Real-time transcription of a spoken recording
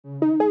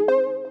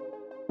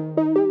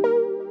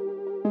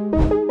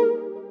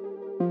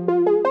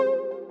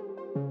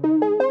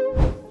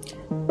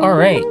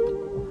Alright,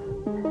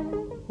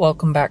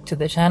 welcome back to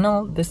the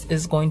channel. This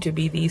is going to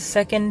be the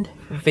second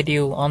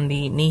video on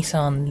the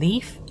Nissan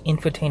Leaf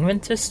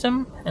infotainment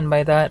system, and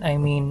by that I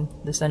mean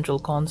the central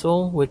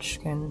console,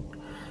 which can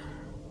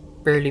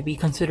barely be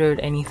considered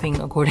anything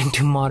according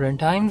to modern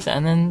times,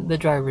 and then the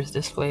driver's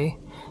display.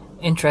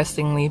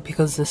 Interestingly,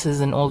 because this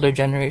is an older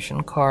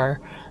generation car,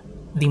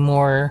 the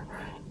more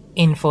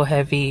info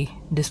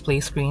heavy display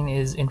screen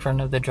is in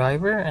front of the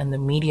driver, and the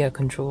media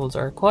controls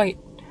are quite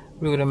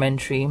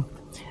rudimentary.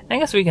 I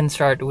guess we can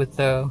start with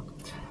the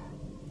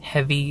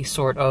heavy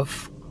sort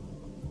of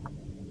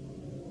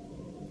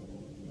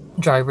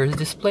driver's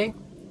display.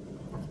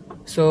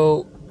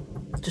 So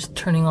just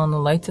turning on the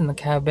lights in the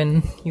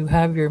cabin, you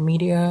have your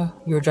media,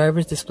 your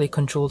driver's display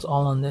controls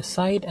all on this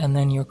side, and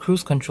then your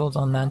cruise controls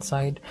on that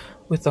side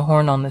with the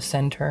horn on the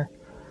center.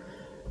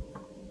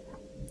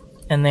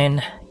 And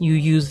then you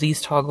use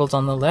these toggles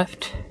on the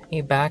left,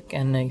 a back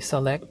and a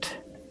select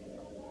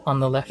on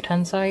the left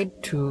hand side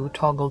to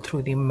toggle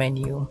through the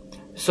menu.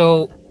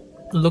 So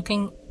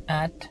looking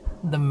at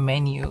the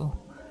menu,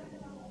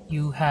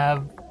 you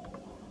have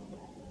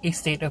a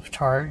state of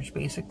charge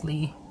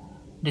basically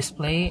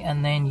display,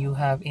 and then you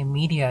have a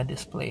media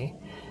display.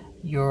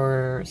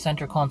 Your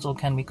center console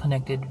can be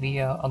connected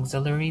via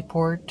auxiliary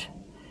port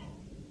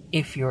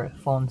if your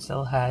phone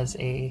still has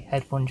a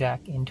headphone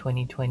jack in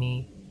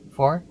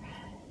 2024,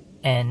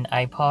 an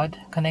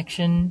iPod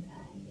connection,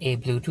 a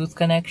Bluetooth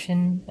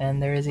connection,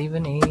 and there is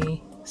even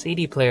a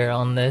CD player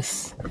on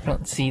this. You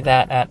don't see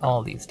that at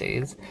all these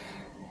days.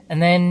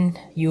 And then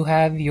you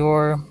have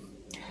your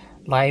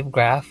live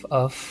graph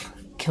of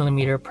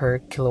kilometer per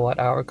kilowatt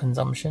hour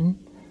consumption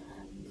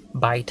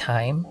by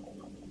time,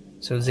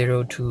 so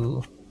 0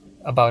 to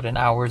about an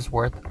hour's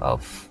worth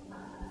of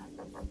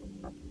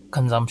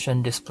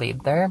consumption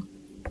displayed there.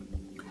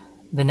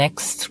 The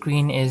next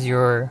screen is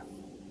your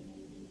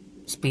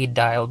speed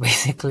dial,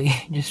 basically.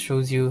 Just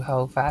shows you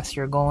how fast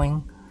you're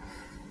going.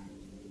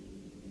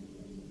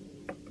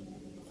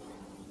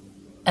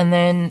 And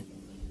then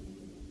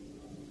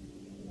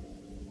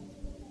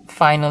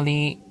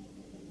finally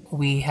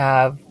we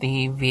have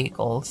the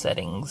vehicle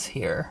settings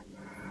here.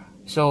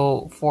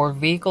 So for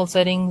vehicle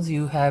settings,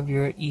 you have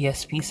your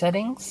ESP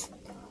settings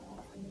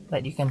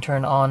that you can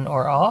turn on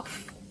or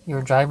off,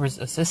 your driver's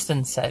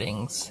assistance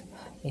settings,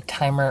 a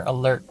timer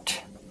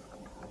alert,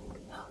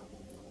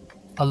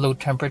 a low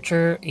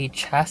temperature, a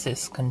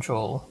chassis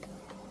control,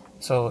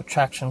 so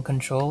traction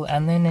control,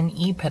 and then an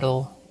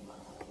e-pedal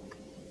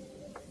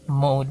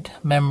mode,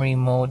 memory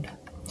mode.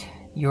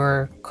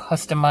 Your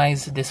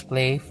customized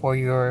display for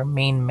your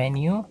main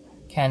menu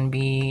can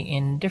be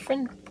in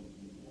different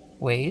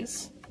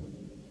ways,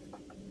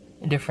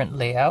 different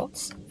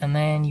layouts, and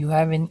then you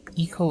have an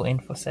eco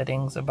info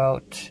settings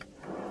about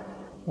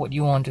what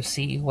you want to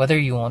see, whether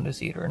you want to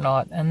see it or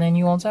not. And then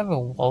you also have a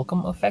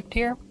welcome effect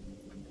here,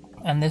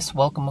 and this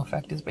welcome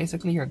effect is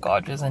basically your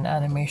gauges and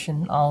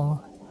animation.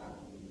 I'll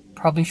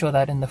probably show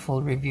that in the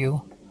full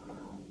review.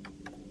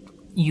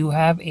 You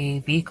have a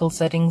vehicle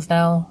settings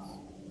now,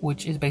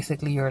 which is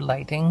basically your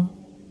lighting,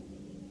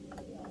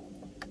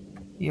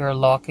 your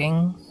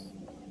locking,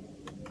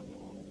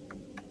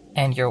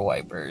 and your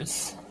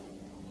wipers,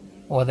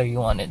 whether you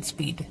want it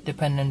speed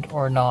dependent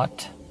or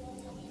not.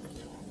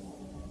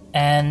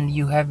 And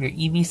you have your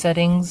EV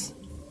settings,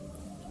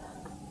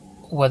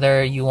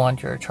 whether you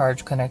want your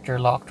charge connector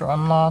locked or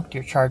unlocked,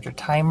 your charger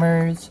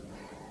timers,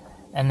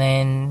 and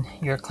then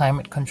your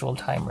climate control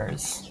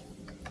timers.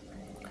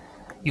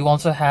 You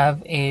also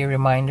have a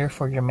reminder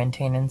for your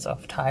maintenance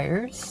of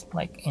tires,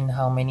 like in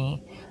how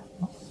many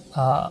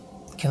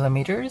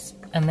kilometers,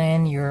 and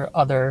then your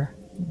other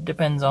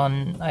depends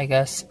on, I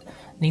guess,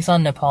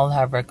 Nissan Nepal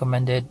have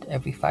recommended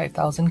every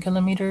 5,000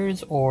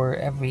 kilometers or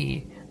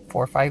every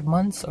 4 or 5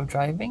 months of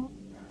driving,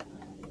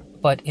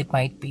 but it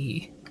might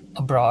be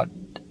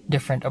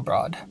different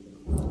abroad.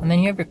 And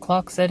then you have your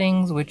clock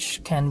settings,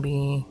 which can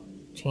be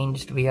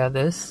changed via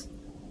this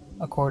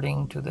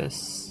according to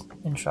this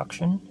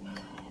instruction.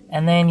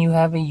 And then you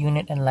have a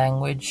unit and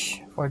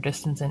language for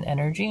distance and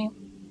energy.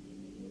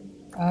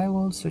 I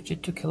will switch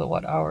it to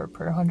kilowatt hour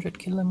per 100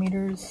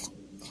 kilometers.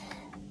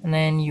 And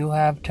then you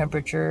have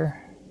temperature,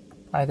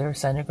 either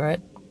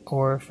centigrade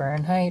or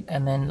Fahrenheit,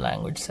 and then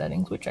language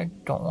settings, which I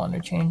don't want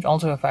to change.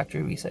 Also a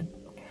factory reset.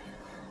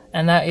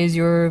 And that is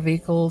your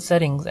vehicle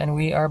settings, and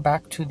we are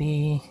back to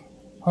the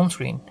home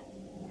screen.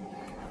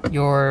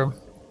 Your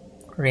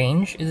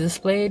range is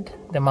displayed,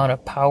 the amount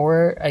of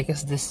power. I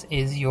guess this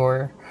is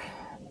your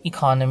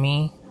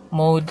economy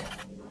mode.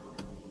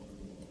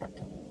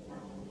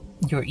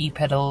 Your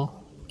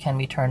e-pedal can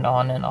be turned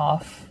on and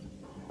off,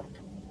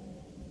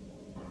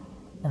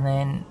 and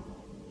then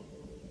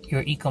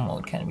your eco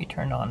mode can be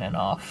turned on and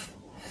off.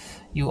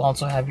 You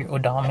also have your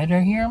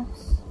odometer here,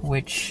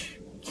 which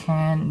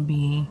can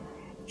be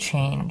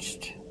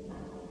changed.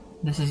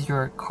 This is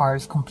your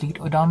car's complete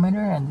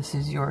odometer, and this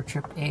is your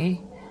trip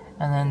A,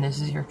 and then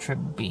this is your trip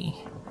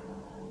B,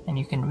 and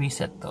you can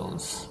reset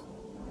those.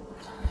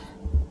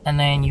 And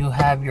then you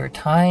have your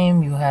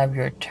time, you have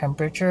your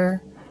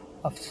temperature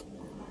of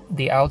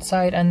the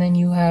outside, and then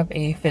you have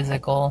a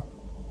physical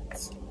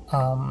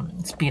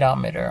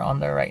speedometer on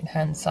the right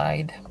hand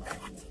side.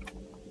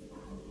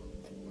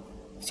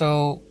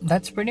 So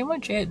that's pretty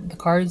much it. The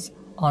car's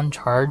on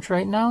charge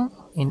right now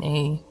in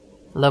a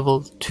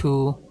level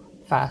 2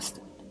 fast,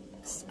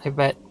 I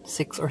bet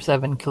 6 or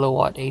 7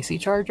 kilowatt AC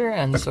charger,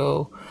 and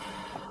so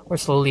we're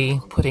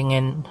slowly putting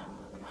in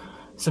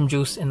some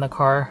juice in the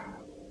car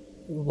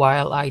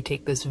while I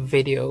take this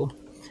video.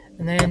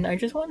 And then I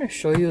just want to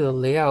show you the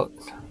layout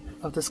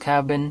of this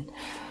cabin.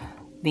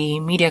 The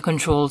media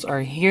controls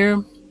are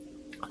here.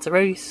 It's a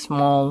very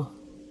small,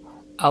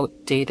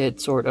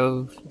 outdated sort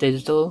of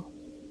digital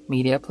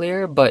media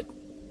player, but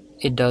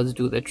it does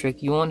do the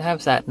trick. You won't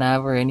have sat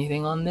nav or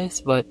anything on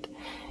this, but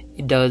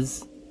it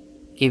does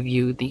give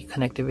you the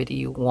connectivity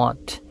you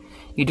want.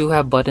 You do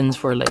have buttons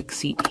for like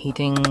seat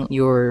heating.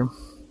 Your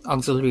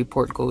auxiliary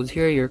port goes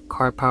here, your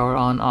car power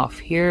on off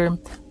here,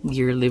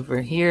 gear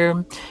lever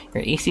here,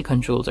 your AC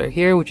controls are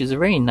here, which is a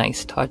very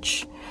nice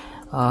touch.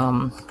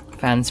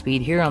 Fan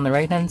speed here on the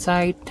right hand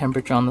side,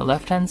 temperature on the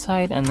left hand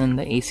side, and then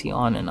the AC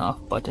on and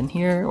off button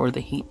here, or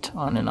the heat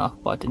on and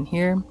off button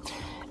here,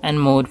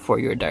 and mode for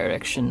your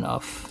direction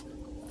off.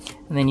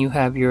 And then you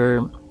have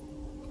your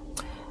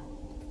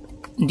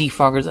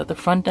defoggers at the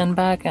front and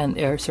back, and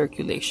air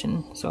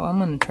circulation. So I'm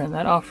going to turn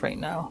that off right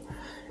now.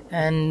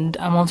 And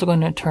I'm also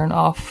going to turn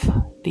off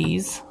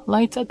these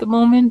lights at the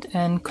moment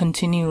and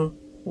continue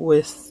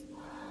with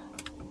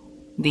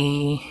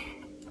the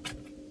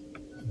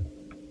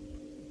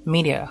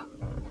media.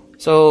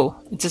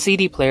 So it's a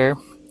CD player.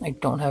 I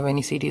don't have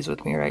any CDs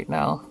with me right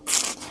now.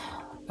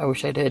 I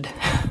wish I did.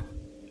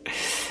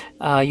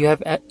 You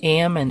have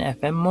AM and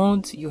FM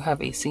modes, you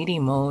have a CD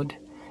mode,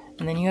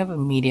 and then you have a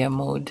media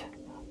mode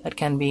that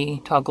can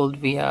be toggled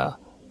via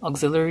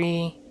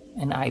auxiliary,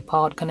 an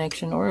iPod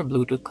connection, or a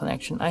Bluetooth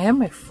connection. I have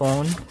my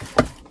phone,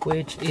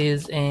 which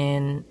is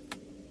an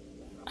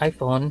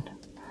iPhone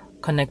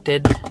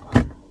connected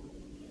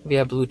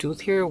via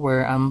Bluetooth here,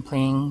 where I'm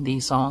playing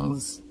these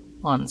songs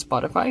on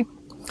Spotify.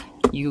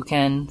 You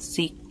can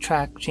seek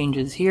track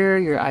changes here,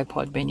 your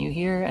iPod menu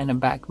here, and a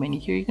back menu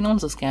here. You can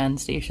also scan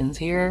stations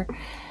here.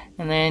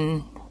 And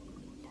then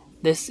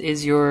this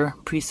is your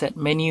preset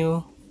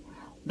menu.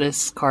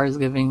 This car is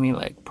giving me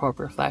like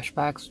proper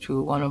flashbacks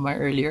to one of my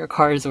earlier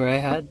cars where I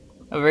had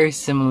a very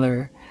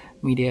similar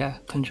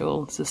media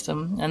control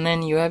system. And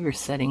then you have your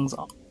settings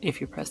if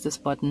you press this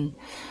button.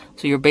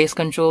 So your bass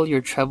control,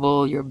 your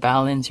treble, your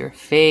balance, your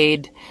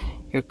fade,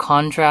 your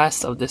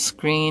contrast of the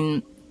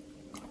screen,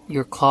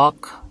 your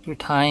clock, your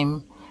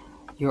time,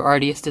 your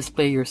RDS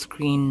display, your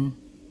screen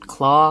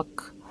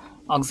clock,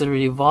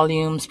 auxiliary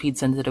volume, speed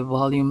sensitive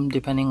volume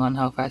depending on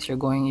how fast you're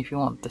going if you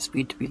want the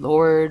speed to be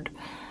lowered,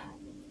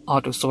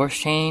 auto source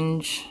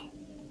change.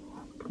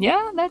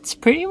 Yeah, that's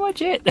pretty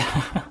much it.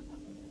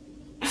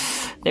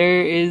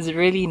 There is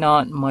really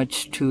not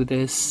much to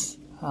this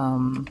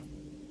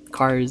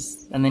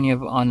cars. And then you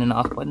have on and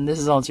off button. This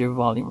is also your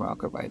volume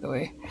rocker, by the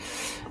way.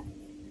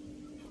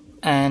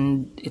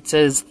 And it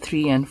says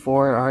 3 and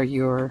 4 are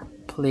your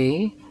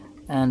play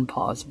and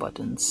pause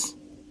buttons.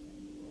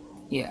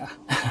 Yeah.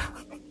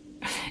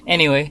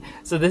 Anyway,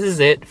 so this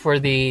is it for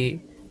the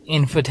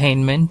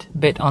infotainment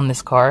bit on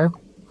this car.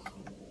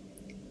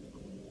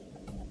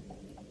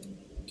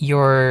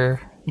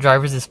 Your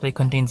driver's display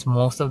contains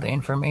most of the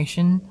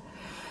information,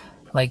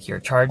 like your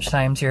charge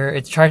times here.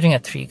 It's charging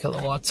at 3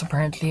 kilowatts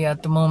apparently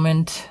at the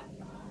moment.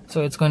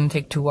 So it's going to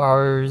take 2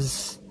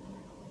 hours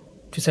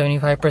to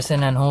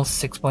 75% and holds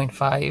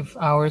 6.5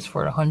 hours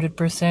for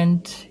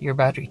 100%. Your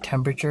battery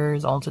temperature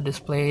is also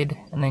displayed,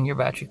 and then your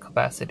battery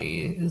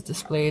capacity is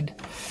displayed.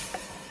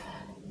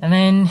 And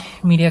then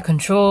media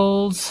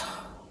controls,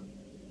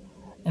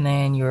 and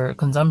then your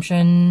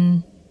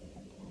consumption,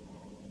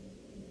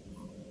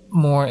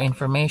 more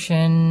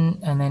information,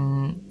 and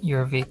then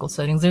your vehicle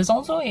settings. There's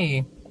also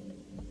a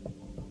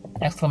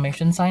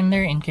exclamation sign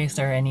there in case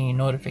there are any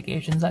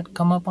notifications that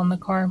come up on the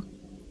car.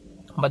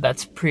 But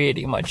that's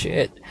pretty much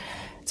it.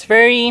 It's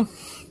very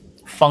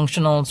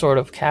functional sort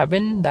of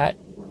cabin that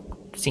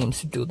seems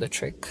to do the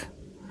trick.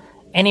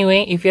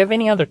 Anyway, if you have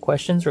any other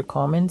questions or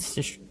comments,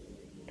 just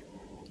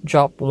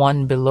drop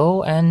one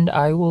below, and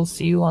I will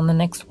see you on the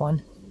next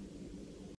one.